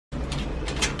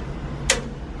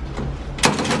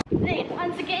late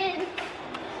once again.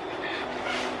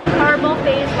 Horrible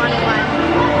face 101.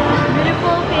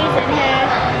 Beautiful face and hair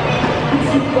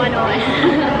 101.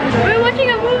 We're watching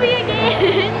a movie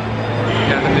again.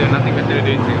 Yeah, there's nothing better to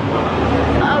do in Singapore.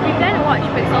 We plan to watch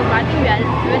Pixels, but I think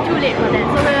we're too late for that.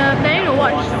 So we're planning to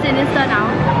watch Sinister now.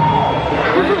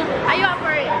 Are you up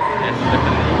for it? Yes,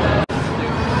 definitely.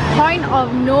 Point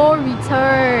of no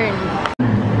return.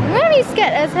 I'm gonna be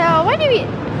scared as hell. Why do we?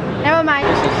 Never mind.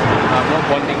 This is more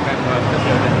bonding time for us because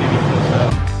we're living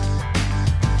closer.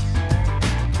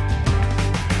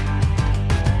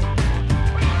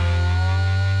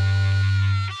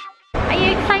 Are you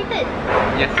excited?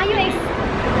 Yes. Are you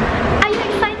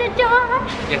excited,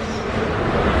 Josh? Yes.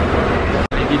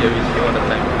 Maybe they will see all the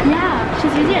time. Yeah,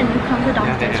 she's using a new counter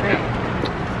downstairs, right?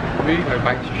 Maybe if I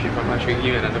buy shit from her, she'll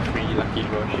give me another free lucky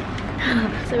draw shit.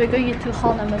 So we're going into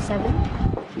hall number 7.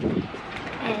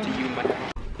 And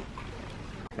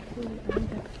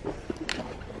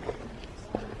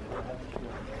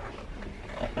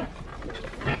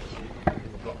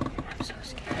I'm so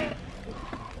scared.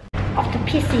 Off to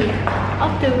PC.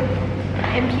 Off to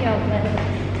MPL.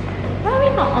 Why are we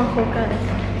not on focus?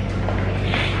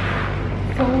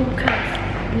 Focus.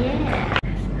 Yeah.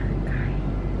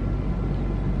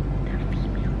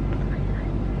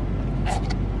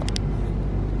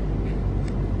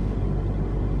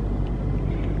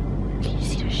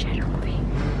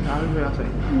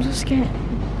 I'm so scared.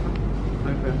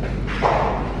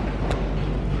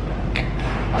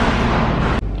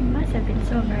 It must have been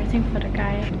so embarrassing for the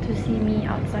guy to see me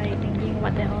outside thinking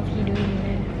what the hell is he doing in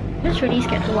there. I'm just really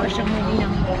scared to watch the movie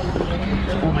now.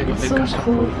 Oh my god, it's so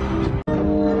cool.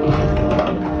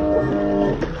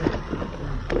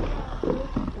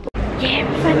 Yeah,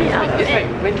 we finally out. It's like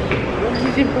when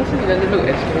he's in person, he doesn't look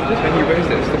as cool. Just when he wears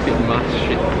that stupid mask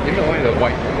shit. You know why the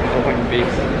white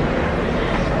base?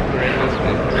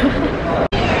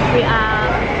 We are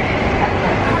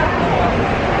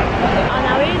on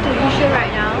our way to Yishun right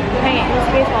now to hang at this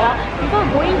place for a while. Before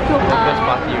going to first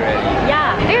party, right?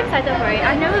 Yeah, are you excited for it?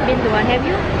 I've never been to one, have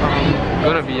you?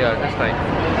 Gonna be just like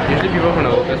usually people from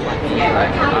the workers' party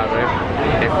like are very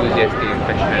enthusiastic and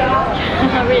passionate.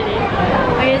 Really?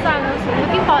 Okay, so I'm also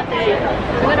looking forward to it.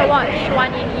 We're gonna watch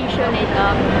one in Yishun later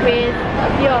with a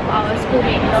few of our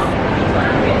schoolmates.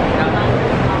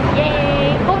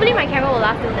 Yay! Hopefully my camera will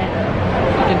last till then.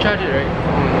 You can charge it, right?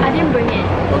 I didn't bring it.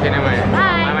 Okay, never mind.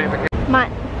 Bye! Mat.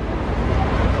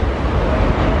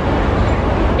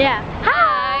 Yeah.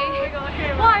 Hi!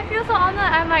 Wow, I feel so honored.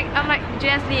 I'm like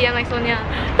JSD, I'm like Sonia.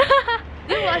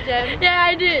 Did you watch them? Yeah,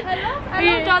 I did. I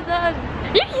love Jordan.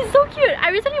 Yeah, he's so cute.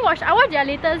 I watched their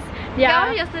latest.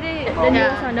 Yeah, yesterday. The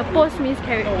newest one, the post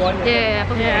miscarriage.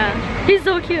 Yeah. He's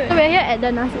so cute. So we're here at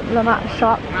the nasi lemak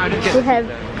shop to have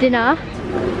dinner.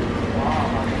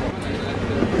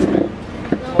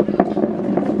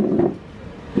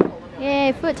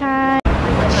 Yay, food time.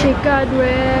 Chicken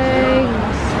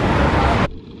wings.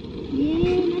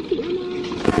 Yay, nasi lemak.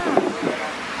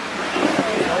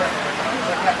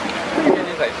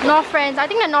 North Friends. I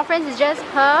think the North Friends is just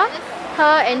her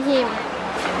and him,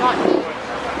 not me.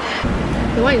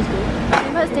 The one is good.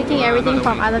 Amber's taking everything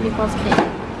from other people's plate.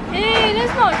 Hey,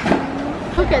 that's not.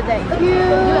 Look at that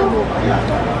cute.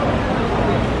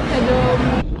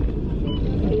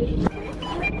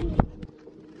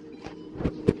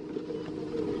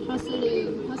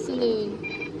 Hustling.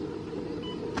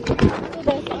 So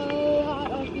there's a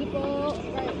lot of people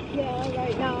right here,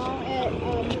 right now at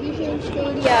Yishun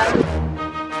Stadium.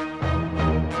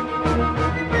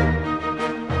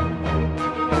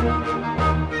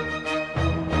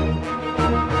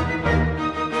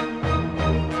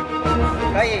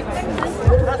 Baik.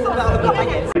 Kita sudah untuk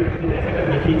banyak.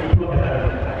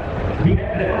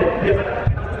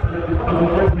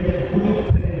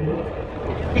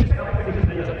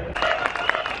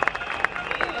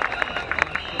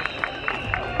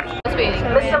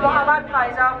 Mr. Muhammad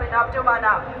Faisal bin Abdul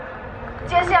Manap。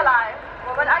接下来，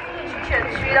我们安定区选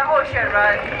区的候选人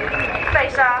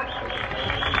费莎。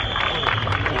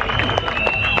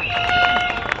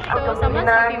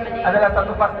 Kepemimpinan adalah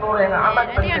satu faktor yang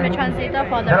amat penting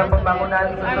dalam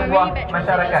pembangunan sebuah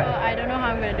masyarakat.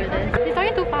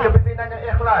 Kepemimpinan yang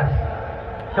ikhlas,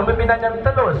 kepemimpinan yang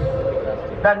tulus,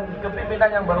 dan kepemimpinan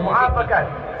yang bermuafakat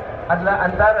adalah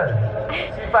antara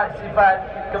sifat-sifat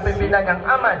kepemimpinan yang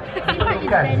amat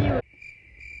diperlukan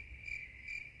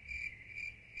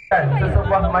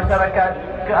sebuah masyarakat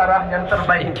ke arah yang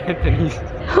terbaik.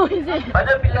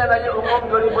 Pada pilihan raya umum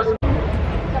 2009,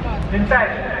 in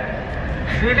fact,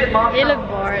 David They look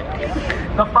bored.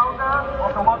 the founder of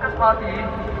the Workers' Party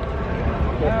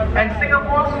and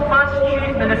Singapore's first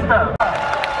Chief Minister.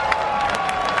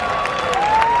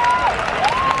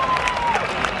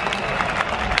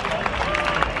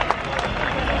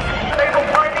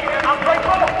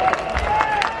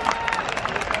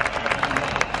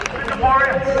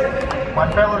 Singaporeans,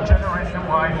 my fellow Generation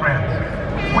Y friends,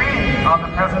 we are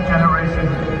the present generation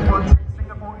who will take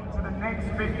Singapore into the next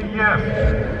 50 years.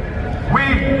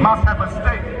 We must have a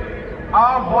stake.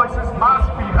 Our voices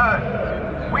must be heard.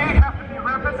 We have to be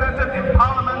represented in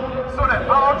Parliament so that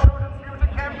our children's future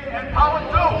can be empowered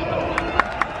too.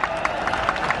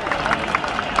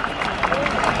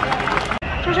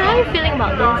 Josh, how are you feeling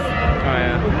about this? Oh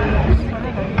yeah.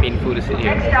 Painful to sit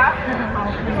here. Say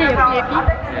your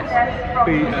P.p.p.s. Yes.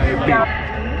 P.p.p.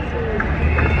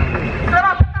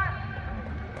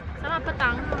 Selamat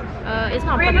petang. It's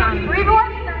not petang.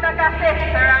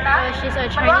 She's a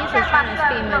Chinese who's trying to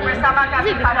speak Malay. Is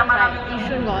it because like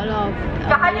Yishun got a lot of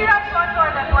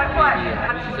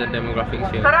This is the demographics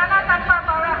here. Kerana tanpa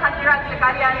para hadirat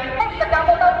sekalian, the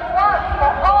government works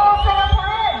for all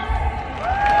Singaporeans.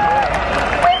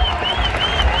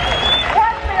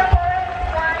 What Singaporeans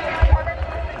want is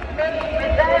policies made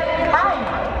with them in mind,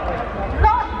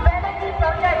 not vanity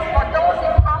projects for those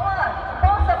in power.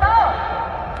 Most of all,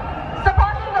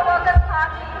 supporting the Workers'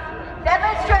 Party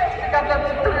demonstrates to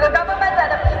the government that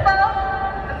the people,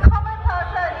 the common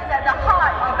person, is at the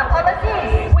heart of the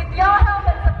policies. With your help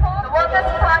and support, the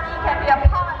Workers' Party can be a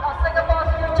part of Singapore's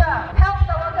future. Help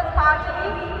the Workers' Party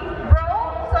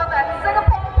grow so that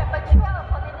Singapore can mature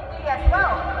politically as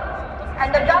well. And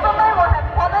the government will have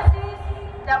policies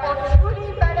that will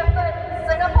truly benefit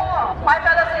Singapore. My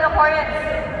fellow Singaporeans,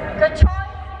 the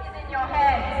choice is in your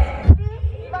hands. Please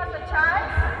give us a chance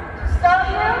to serve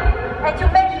you and to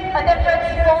make a difference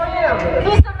for you.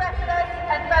 Eastern residents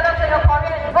and fellow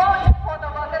Singaporeans, vote for the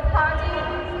Workers' Party.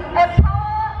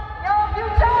 Empower your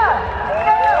future.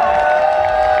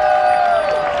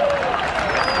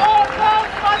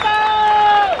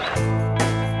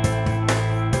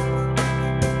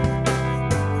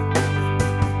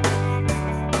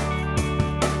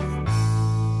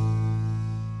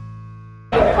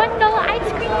 $1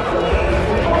 ice cream.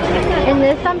 And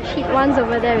there's some cheap ones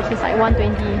over there which is like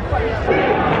 $1.20.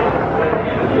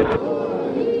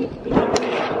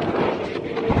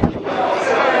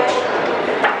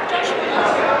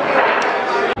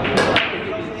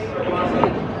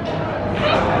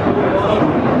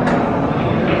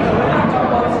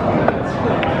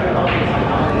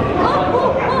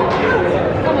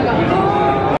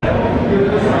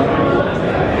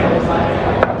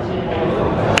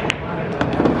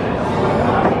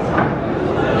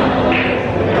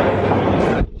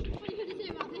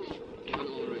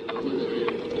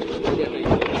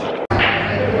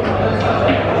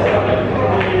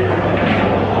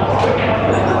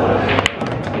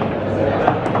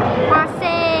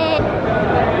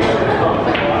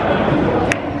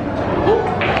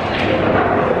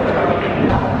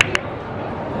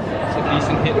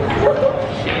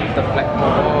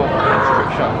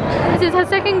 This is her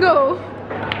second go.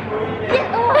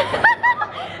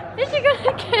 Is she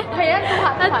gonna get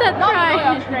a third try?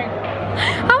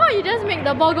 How about you just make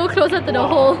the ball go closer to the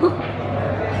hole?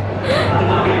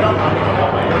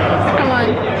 Come on,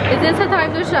 is this her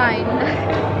time to shine?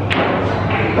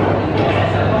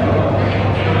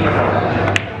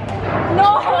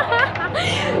 No!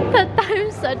 The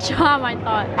time's a charm, I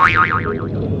thought.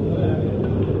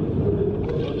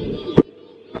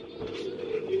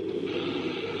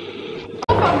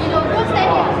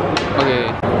 Okay,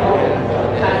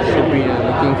 Sabrina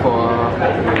looking for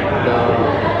the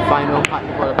final part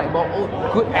for the back ball. Oh,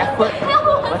 good effort,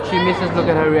 but she misses. Look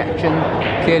at her reaction,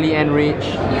 clearly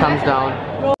enraged. Comes down.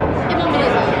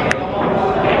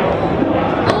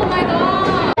 Oh my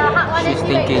god! She's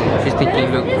thinking.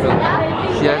 Look.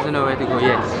 She doesn't know where to go.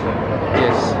 Yes.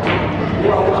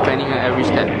 Planning her every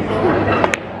step.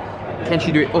 Can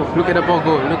she do it? Oh, look at the ball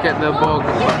go. Look at the ball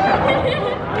go.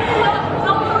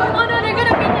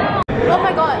 Oh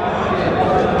my god!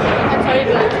 I'm sorry,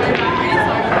 guys.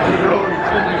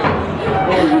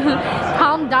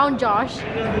 Calm down, Josh.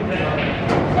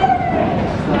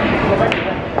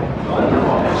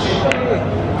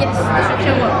 Yes, the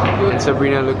Suxia worked. And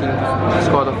Sabrina looking to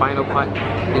score the final putt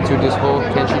into this hole.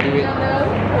 Can she do it?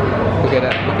 Look at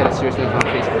that. Look at the seriousness on her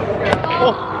face.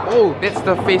 Oh, that's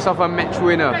the face of a match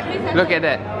winner. Look at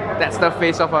that. That's the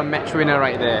face of a match winner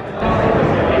right there.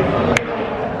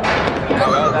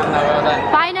 Well done.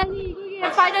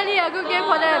 Finally a good game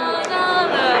for them.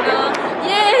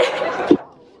 Yay!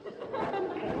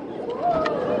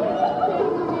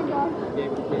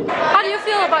 How do you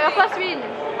feel about your first win?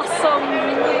 Awesome.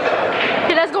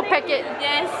 Okay, let's go pack it.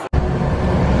 Yes.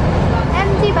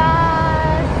 Empty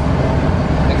bus.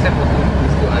 Except for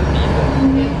these two aunties.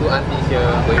 Two aunties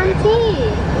here.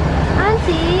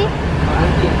 Auntie.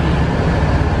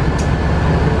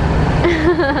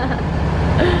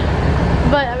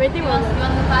 But I'm waiting It was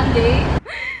a fun day.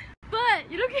 But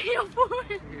you look at your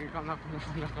phone. Come up.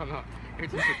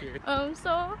 It's okay.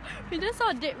 So we just saw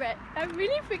a dead rat. I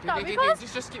really freaked out Okay, because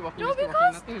just keep walking. no, just keep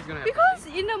because walking. Nothing is gonna happen. because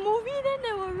in the movie then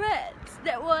there were rats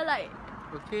that were like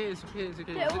Okay, it's okay.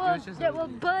 that were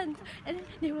burnt and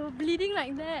they were bleeding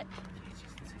like that.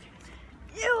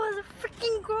 It was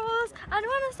freaking gross. I don't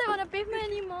want to step on the pavement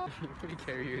anymore. Pretty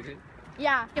scary, is it?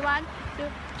 Yeah. Okay, 1, 2,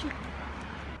 3.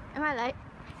 Am I light?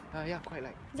 Yeah, quite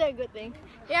like. Is that a good thing?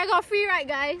 Yeah, I got a free ride,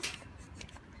 guys.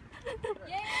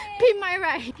 Pin my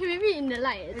ride. Maybe in the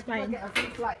light, it's fine. Get a free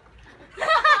flight.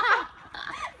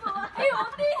 哎，我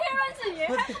第一天认识你，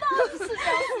看到24小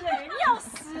时哎，你要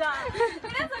死啊！你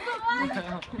那怎么玩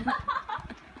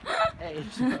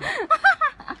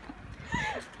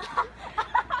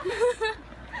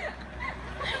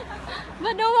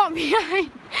？But don't walk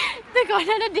behind. They got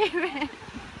another day rat.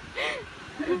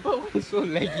 Why is so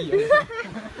laggy?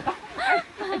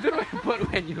 I don't know what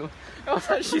went, you know. I was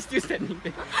like, she's still standing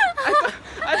there.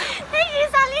 Then she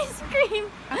suddenly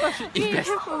screamed. I thought she You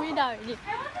invested. put me down already.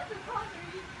 I wanted to cross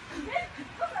already. Then,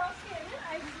 because I was scared, then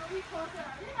I slowly crossed her.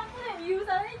 Then after that, you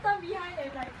suddenly turn behind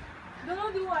and like, don't know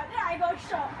do what. Then I got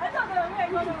shocked. I thought the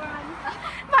rat gonna run.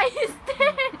 But he's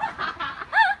dead.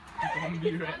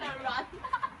 Zombie rat. Run.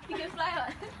 He can fly what?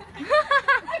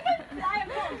 I can fly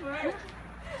over it.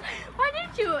 Why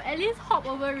didn't you at least hop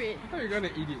over it? How are you gonna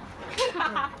eat it?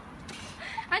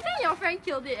 I think your friend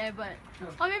killed it, but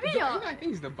or maybe I your.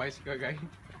 think it's the bicycle guy.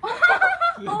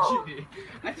 Oh. Legit,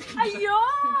 I think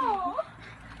Ayo!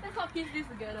 Let's all piece this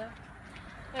together.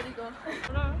 Where'd it go?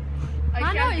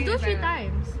 I know, it's those 3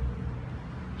 times.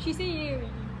 She said yay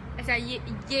already. I said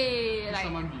yay, like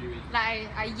someone be with.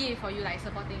 I yay for you, like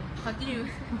supporting. Continue.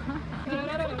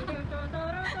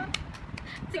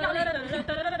 Sing loudly.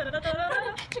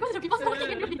 She goes to the people's talking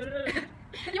and do it.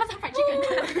 You want some fried chicken?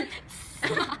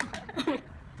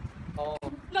 Oh,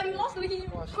 But you lost to him.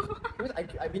 because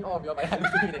I've been all of your but I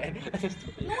looked at the end. That's just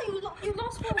stupid. No, you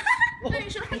lost first. No, you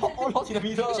should All lost in the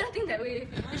middle. You should think that way.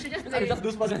 You should just I play. just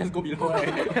lose first and then go below, right?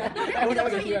 I would never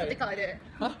so get you it, need to take right? out like that.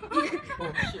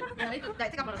 Oh shit. Yeah, you need to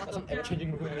like take out from the Some bottom. ever changing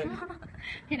move.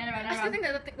 Okay, never mind. I still think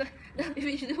that if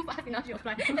you should do fast enough, you'll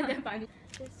fly. That's damn funny.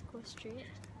 Just go straight.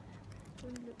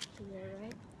 Don't look here,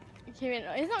 right? Okay, wait,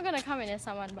 no, it's not gonna come when there's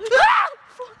someone. But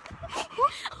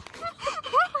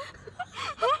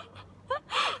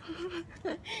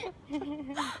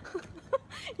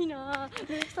you know,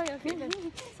 so your feet,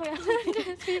 so your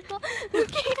people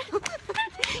looking.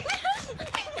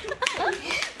 Oh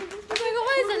my god,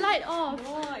 why is the light off?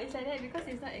 Oh, it's like that because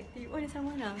it's not active. Oh, there's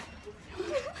someone now.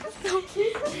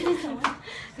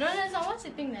 No, there's someone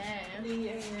sitting there.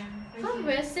 Yeah. Oh,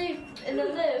 we're safe in the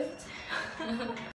lift.